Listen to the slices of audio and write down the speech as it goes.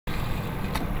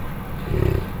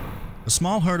A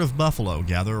small herd of buffalo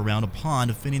gather around a pond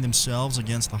defending themselves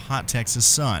against the hot Texas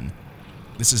sun.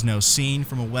 This is no scene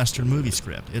from a Western movie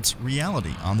script. It's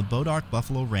reality on the Bodark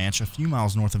Buffalo Ranch a few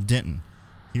miles north of Denton.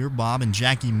 Here, Bob and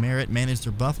Jackie Merritt manage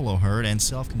their buffalo herd and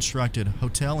self-constructed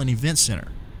hotel and event center.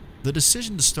 The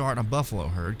decision to start a buffalo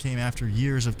herd came after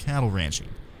years of cattle ranching.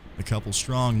 The couple's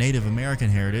strong Native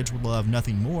American heritage would love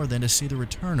nothing more than to see the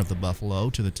return of the buffalo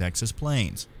to the Texas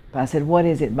plains. I said, "What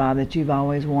is it, Bob, that you've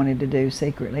always wanted to do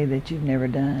secretly that you've never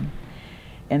done?"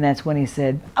 And that's when he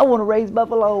said, "I want to raise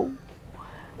buffalo."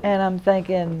 And I'm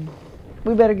thinking,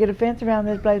 we better get a fence around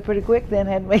this place pretty quick then,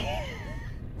 hadn't we?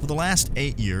 For the last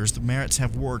 8 years, the Merritts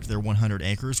have worked their 100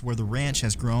 acres where the ranch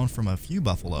has grown from a few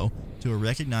buffalo to a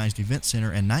recognized event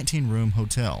center and 19-room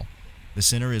hotel. The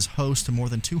center is host to more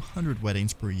than 200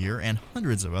 weddings per year and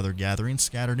hundreds of other gatherings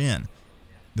scattered in.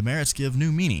 The Merritts give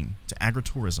new meaning to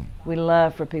agritourism. We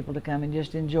love for people to come and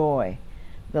just enjoy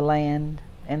the land,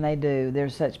 and they do.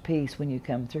 There's such peace when you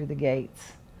come through the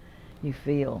gates. You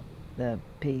feel the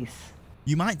peace.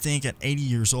 You might think at 80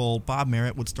 years old, Bob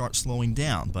Merritt would start slowing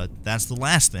down, but that's the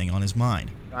last thing on his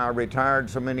mind. I retired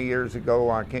so many years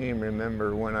ago, I can't even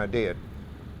remember when I did.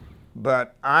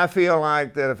 But I feel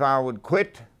like that if I would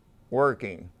quit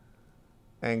working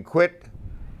and quit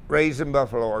raising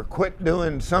buffalo or quit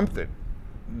doing something,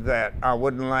 that I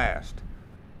wouldn't last.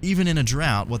 Even in a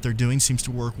drought, what they're doing seems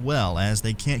to work well as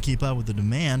they can't keep up with the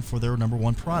demand for their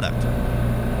 #1 product,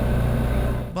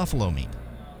 buffalo meat.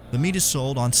 The meat is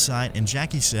sold on site, and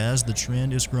Jackie says the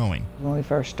trend is growing. When we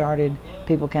first started,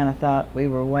 people kind of thought we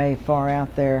were way far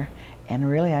out there, and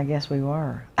really, I guess we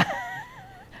were.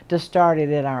 To start it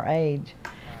at our age,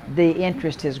 the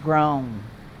interest has grown,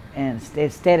 and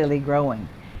it's steadily growing,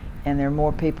 and there are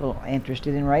more people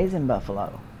interested in raising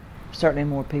buffalo. Certainly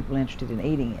more people interested in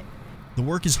eating it. The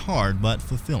work is hard but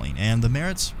fulfilling, and the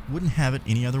Merritts wouldn't have it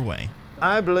any other way.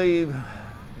 I believe,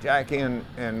 Jackie,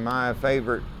 and my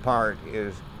favorite part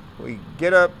is we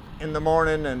get up in the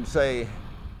morning and say,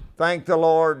 "Thank the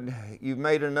Lord, you've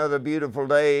made another beautiful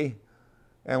day,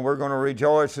 and we're going to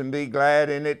rejoice and be glad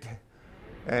in it."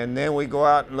 And then we go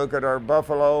out and look at our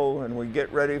buffalo, and we get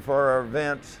ready for our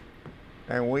events,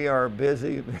 and we are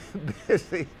busy,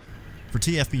 busy. For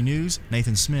TFB News,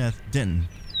 Nathan Smith, Denton.